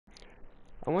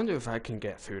I wonder if I can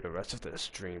get through the rest of this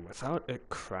stream without it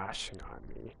crashing on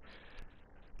me.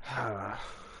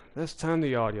 This time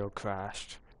the audio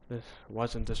crashed. This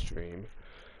wasn't the stream.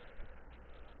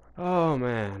 Oh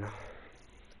man.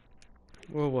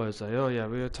 Where was I? Oh yeah,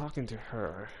 we were talking to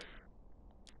her.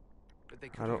 But they I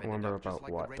could don't have ended remember up just about like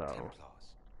the what Red though. Templars.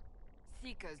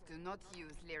 Seekers do not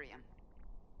use lyrium.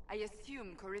 I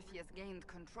assume Corypheus gained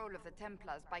control of the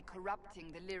Templars by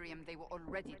corrupting the lyrium they were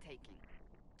already taking.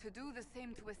 To do the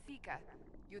same to a Seeker,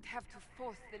 you'd have to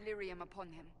force the lyrium upon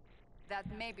him. That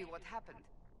may be what happened,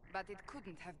 but it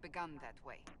couldn't have begun that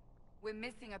way. We're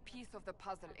missing a piece of the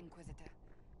puzzle, Inquisitor.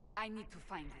 I need to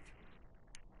find it.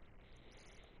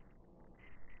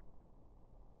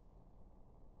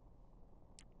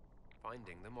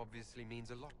 Finding them obviously means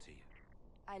a lot to you.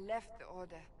 I left the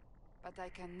Order, but I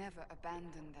can never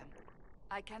abandon them.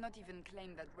 I cannot even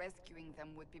claim that rescuing them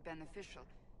would be beneficial.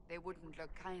 They wouldn't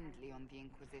look kindly on the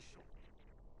Inquisition.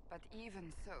 But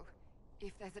even so,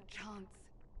 if there's a chance...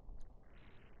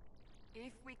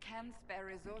 If we can spare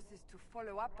resources to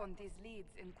follow up on these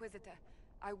leads, Inquisitor,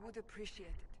 I would appreciate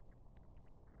it.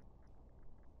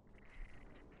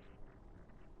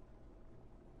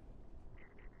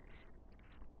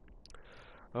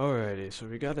 Alrighty, so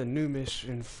we got a new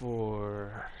mission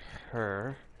for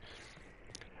her.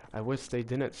 I wish they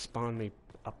didn't spawn me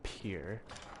up here.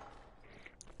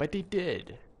 But they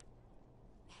did.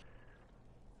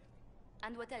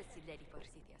 And what else did Lady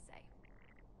Forsythia say?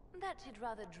 That she'd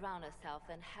rather drown herself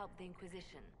than help the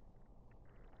Inquisition.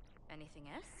 Anything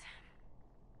else?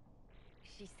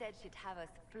 She said she'd have us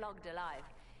flogged alive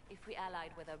if we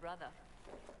allied with her brother.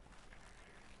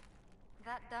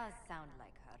 That does sound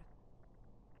like her.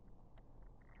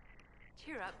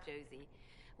 Cheer up, Josie.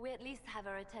 We at least have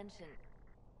her attention.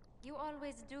 You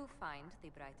always do find the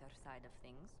brighter side of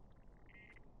things.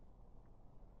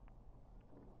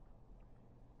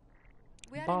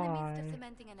 We are in the midst of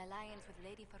cementing an alliance with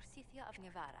Lady Forsythia of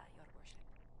Navarra, your worship.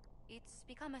 It's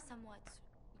become a somewhat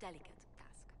delicate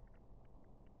task.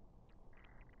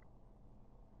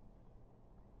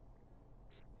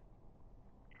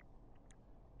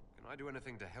 Can I do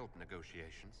anything to help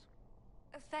negotiations?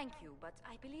 Thank you, but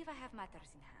I believe I have matters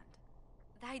in hand.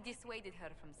 I dissuaded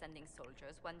her from sending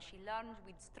soldiers when she learned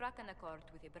we'd struck an accord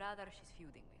with a brother she's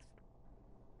feuding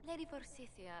with. Lady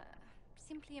Forsythia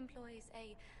simply employs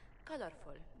a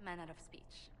colorful manner of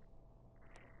speech.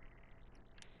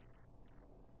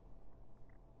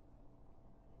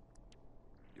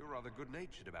 You're rather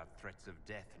good-natured about threats of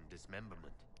death and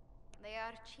dismemberment. They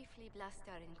are chiefly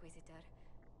bluster, Inquisitor.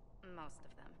 Most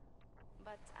of them.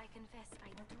 But I confess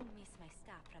I do miss my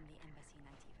staff from the embassy in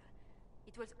Antiva.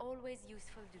 It was always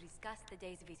useful to discuss the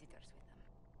day's visitors with them.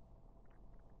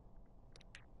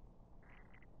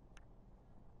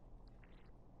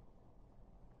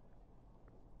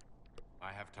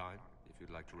 I have time, if you'd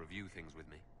like to review things with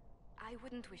me. I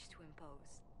wouldn't wish to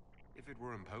impose. If it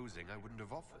were imposing, I wouldn't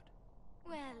have offered.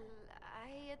 Well,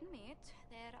 I admit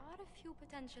there are a few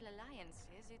potential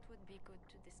alliances it would be good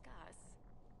to discuss.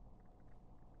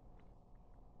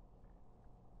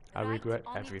 I regret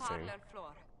on everything. The parlor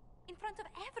floor, in front of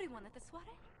everyone at the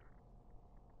soiree.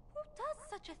 Who does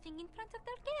such a thing in front of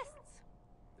their guests?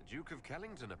 The Duke of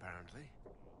Kellington, apparently.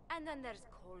 And then there's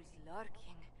Cole's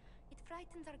lurking. It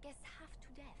frightens our guests half to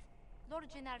death. Lord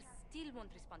Jennar still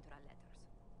won't respond to our letters.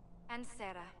 And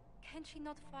Sarah, can she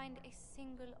not find a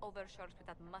single overshirt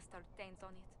without mustard stains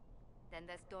on it? Then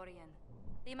there's Dorian.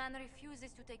 The man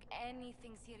refuses to take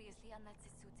anything seriously unless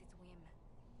it suits his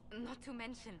whim. Not to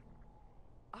mention...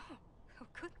 Oh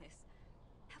goodness.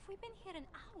 Have we been here an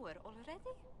hour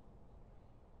already?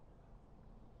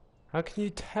 How can you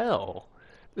tell?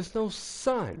 There's no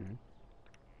sun.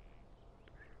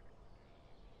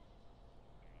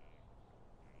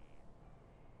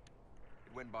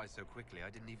 It went by so quickly I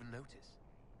didn't even notice.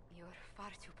 You're far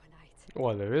too polite.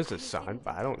 Well, there is a I've sun, been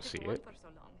but I don't see detective it. for so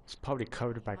long. It's probably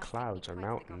covered by You must clouds think or me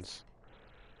quite the mountains.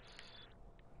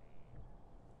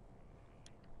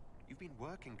 You've been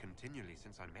working continually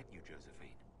since I met you,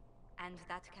 Josephine. And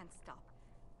that can't stop.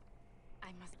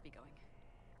 I must be going.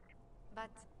 But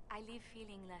I leave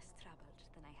feeling less troubled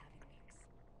than I have in weeks.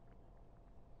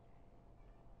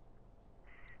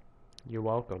 You're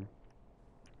welcome.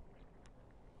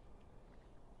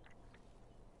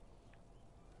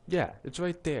 Yeah, it's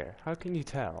right there. How can you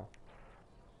tell?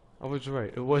 I was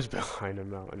right. It was behind a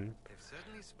mountain. They've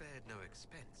certainly spared no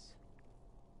expense.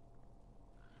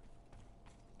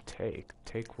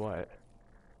 Take what?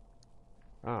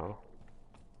 Oh.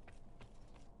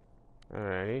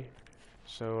 Alrighty.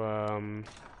 So,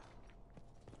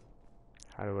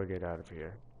 how do I get out of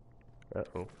here?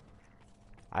 Uh-oh.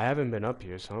 I haven't been up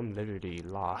here, so I'm literally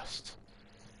lost.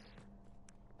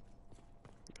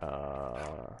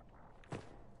 Alright,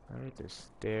 there's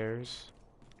stairs.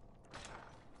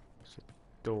 There's a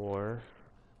door.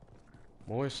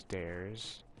 More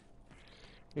stairs.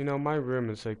 You know, my room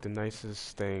is like the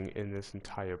nicest thing in this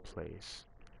entire place.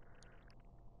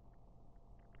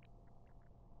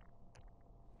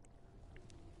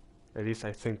 At least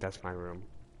I think that's my room.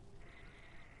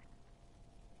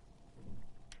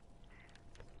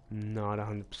 Not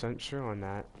 100% sure on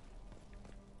that.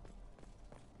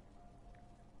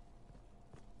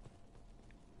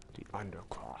 The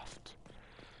Undercroft.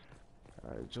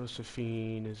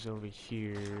 Josephine is over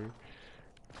here.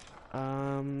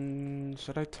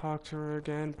 Should I talk to her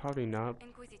again? Probably not.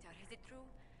 Inquisitor, is it true?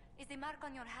 Is the mark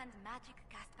on your hand magic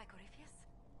cast by Corypheus?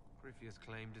 Corypheus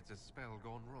claimed it's a spell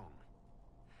gone wrong.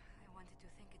 I wanted to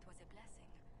think it was a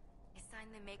blessing. A sign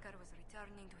the Maker was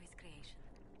returning to his creation.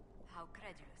 How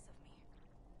credulous of me.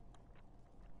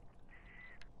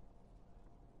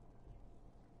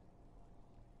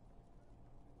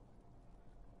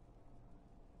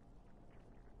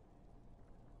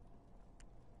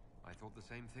 I thought the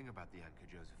same thing about the anchor,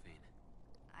 Josephine.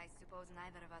 I suppose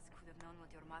neither of us could have known what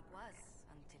your mark was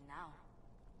until now.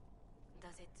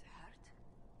 Does it hurt?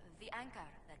 The anchor,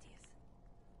 that is.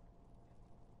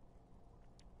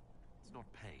 It's not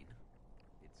pain.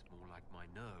 It's more like my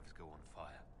nerves go on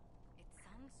fire. It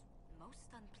sounds most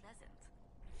unpleasant.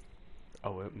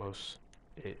 Oh,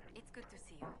 It's good to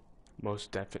see you.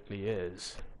 most definitely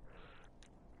is.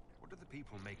 What do the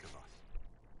people make of us?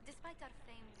 Despite our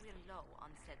fame, we're low on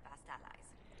steadfast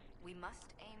allies. We must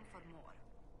aim for more.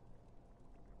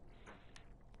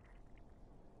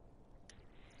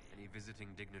 Any visiting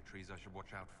dignitaries I should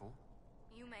watch out for?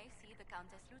 You may see the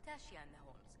Countess Lutetia in the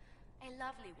halls. A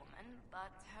lovely woman,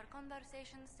 but her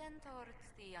conversation sent towards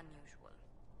the unusual.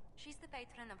 She's the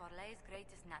patron of Orlay's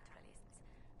greatest naturalists.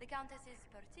 The Countess's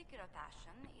particular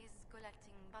passion is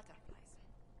collecting butterflies.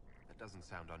 That doesn't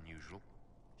sound unusual.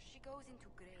 She goes into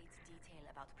great detail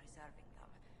about preserving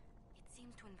them. It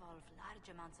seems to involve large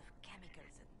amounts of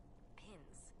chemicals and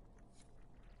pins.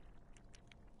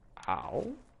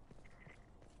 Ow.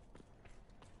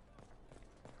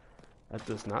 That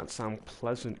does not sound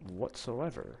pleasant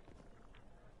whatsoever.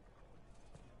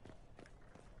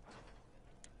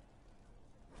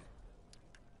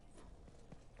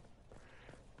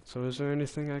 So is there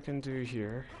anything I can do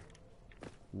here?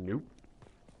 Nope.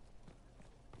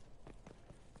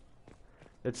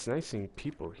 It's nice seeing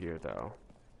people here, though.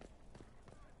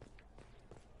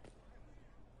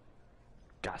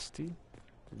 Gasti?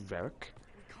 Varric?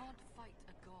 We can't fight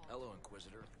a god. Hello,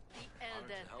 Inquisitor. The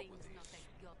Honored Elder to help thing's with not these.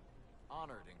 a god.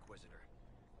 Honored, Inquisitor.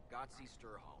 Gotzi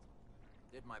Sturhall.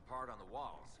 Did my part on the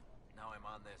walls. Now I'm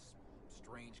on this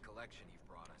strange collection you've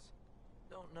brought us.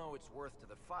 Don't know its worth to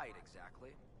the fight exactly,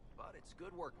 but it's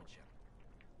good workmanship.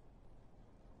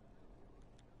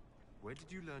 Where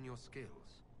did you learn your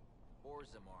skills?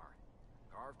 Orzammar.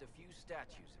 Carved a few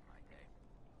statues in my day.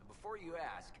 And before you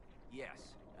ask,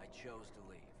 yes, I chose to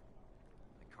leave.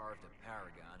 I carved a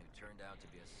paragon who turned out to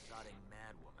be a sodding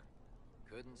madwoman.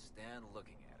 Couldn't stand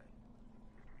looking at it.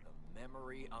 The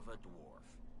memory of a dwarf,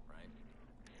 right?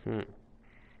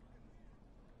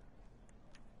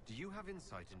 Do you have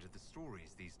insight into the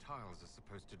stories these tiles are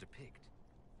supposed to depict?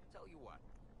 Tell you what,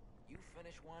 you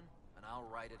finish one, and I'll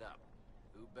write it up.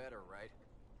 Who better, right?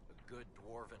 A good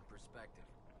dwarven perspective.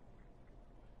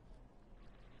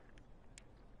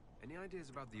 Any ideas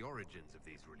about the origins of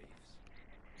these reliefs?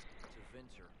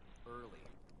 Tevinter, early.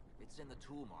 It's in the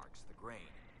tool marks, the grain.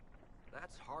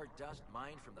 That's hard dust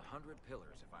mined from the 100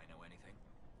 Pillars, if I know anything.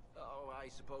 Oh, I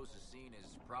suppose the scene is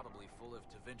probably full of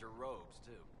Tevinter robes,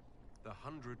 too. The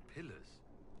 100 Pillars?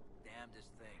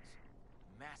 Damnedest things.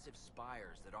 Massive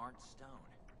spires that aren't stone.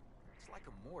 It's like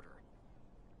a mortar.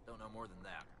 Don't know more than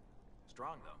that.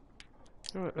 Strong,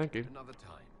 though. Alright, thank you. Another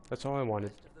time. That's all I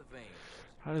wanted. Rest of the vein.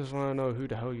 I just want to know who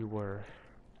the hell you were.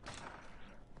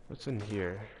 What's in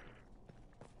here?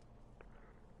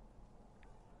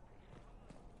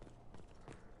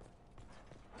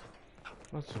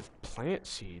 Lots of plant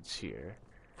seeds here.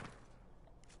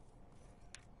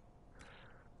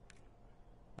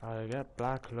 I got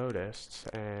black lotus,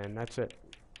 and that's it.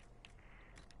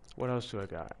 What else do I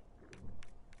got?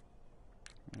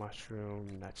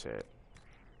 Mushroom, that's it.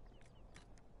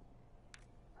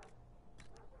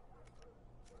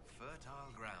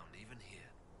 Fertile ground, even here.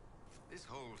 This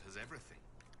hold has everything.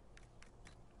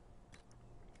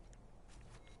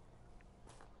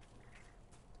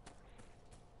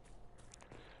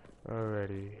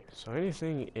 Alrighty, so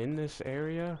anything in this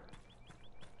area?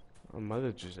 Oh,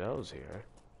 Mother Giselle's here.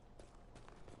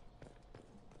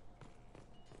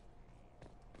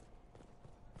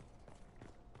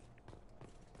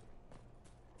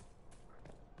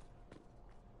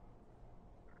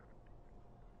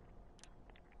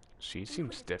 She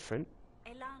seems different.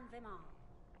 Elan Vimar,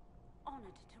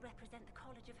 honored to represent the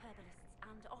College of Herbalists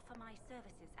and offer my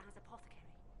services as apothecary.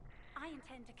 I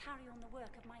intend to carry on the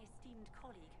work of my esteemed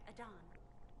colleague, Adan.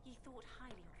 He thought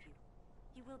highly of you.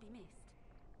 You will be missed.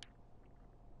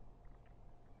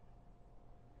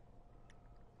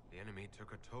 The enemy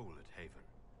took a toll at Haven.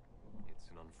 It's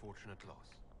an unfortunate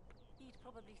loss. He'd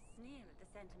probably sneer at the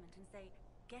sentiment and say,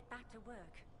 get back to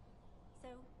work. So,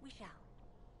 we shall.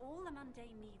 All the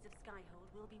mundane needs of Skyhold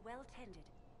will be well tended.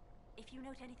 If you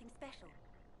note anything special,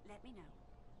 let me know.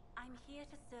 I'm here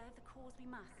to serve the cause we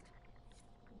must.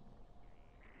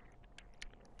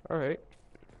 Alright.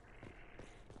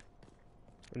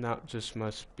 And that just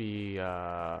must be,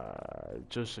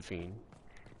 Josephine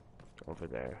over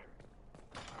there.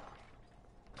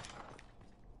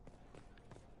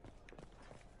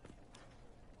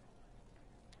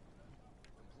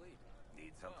 Complete.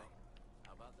 Need something?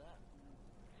 How about that?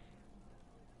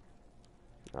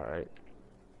 Alright.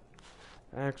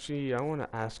 Actually, I want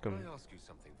to ask him. Can I ask you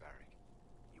something, Varric?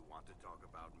 You want to talk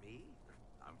about me?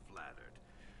 I'm flattered.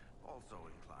 Also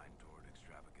inclined toward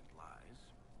extravagant lies.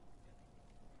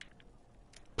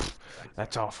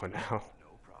 That's all for now.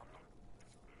 No problem.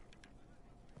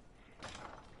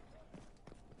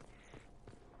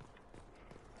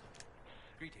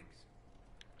 Greetings.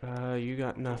 You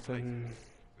got nothing.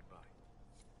 Goodbye.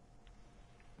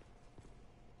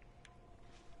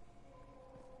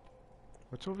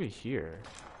 What's over here?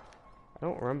 I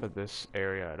don't remember this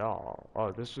area at all.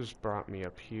 Oh, this just brought me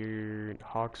up here.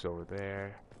 Hawk's over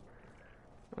there.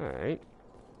 Alright.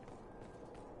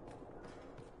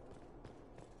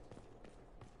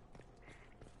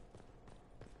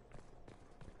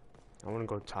 I want to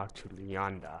go talk to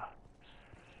Leonda.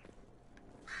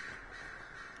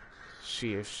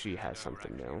 See if she has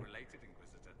something new. Related,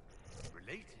 Inquisitor.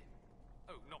 Related?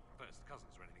 Oh, not first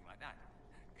cousins or anything like that.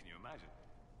 Can you imagine?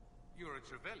 You're a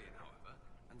Trevelyan, however,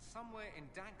 and somewhere in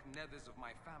dank nethers of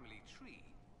my family tree,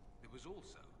 there was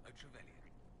also a Trevelyan.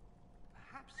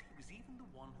 Perhaps he was even the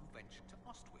one who ventured to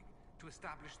Ostwick to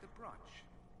establish the brunch.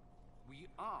 We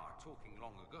are talking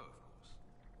long ago, of course.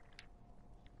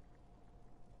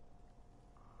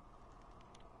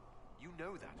 You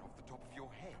know that off the top of your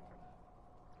head.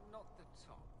 Not the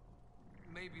top.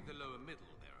 Maybe the lower middle,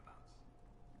 thereabouts.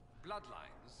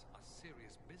 Bloodlines are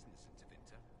serious business in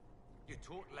Tevinter. You're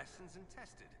taught lessons and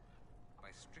tested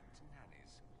by strict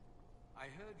nannies.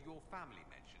 I heard your family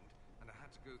mentioned, and I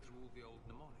had to go through all the old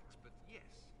mnemonics, but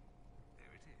yes, there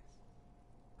it is.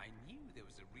 I knew there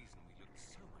was a reason we looked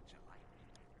so much alike.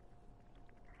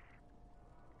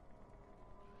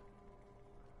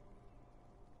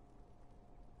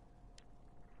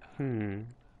 Hmm.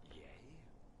 Yay?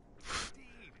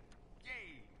 Indeed!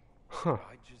 Yay! Huh.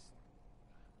 I just...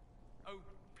 Oh,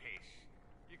 pish.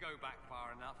 You go back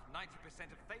far enough. 90%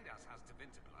 of Thedas has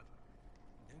Tevinter blood.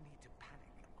 No need to panic,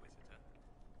 Inquisitor.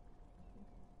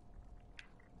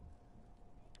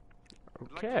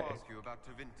 I'd like Okay. to ask you about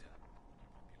Tevinter.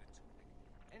 Popular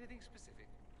topic. Anything specific?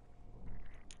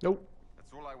 Nope.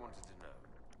 That's all I wanted to know.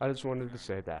 I just wanted to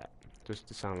say that. Just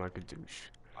to sound like a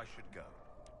douche. I should go.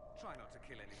 Try not to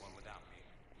kill anyone without me.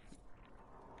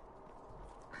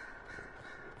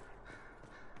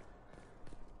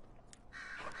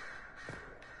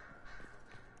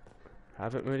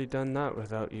 Haven't really done that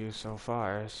without you so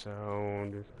far,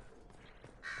 so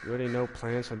really no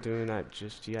plans on doing that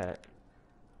just yet.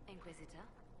 Inquisitor?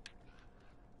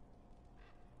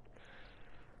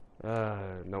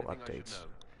 No Anything I should updates. know?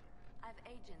 I've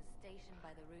agents stationed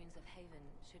by the ruins of Haven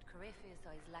should Corypheus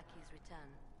or his lackeys return.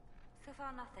 So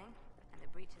far nothing, and the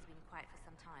breach has been quiet for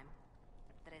some time.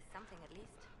 There is something at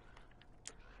least.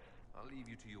 I'll leave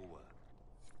you to your work.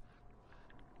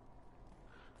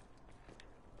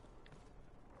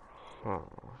 Huh.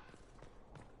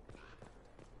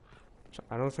 So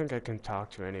I don't think I can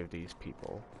talk to any of these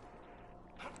people.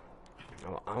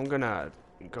 Well, I'm gonna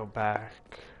go back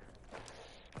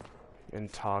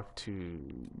and talk to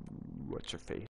what's her face.